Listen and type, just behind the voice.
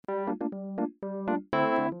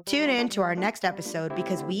Tune in to our next episode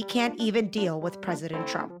because we can't even deal with President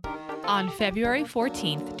Trump. On February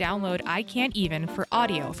 14th, download I Can't Even for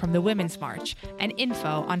audio from the Women's March and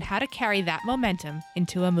info on how to carry that momentum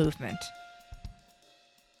into a movement.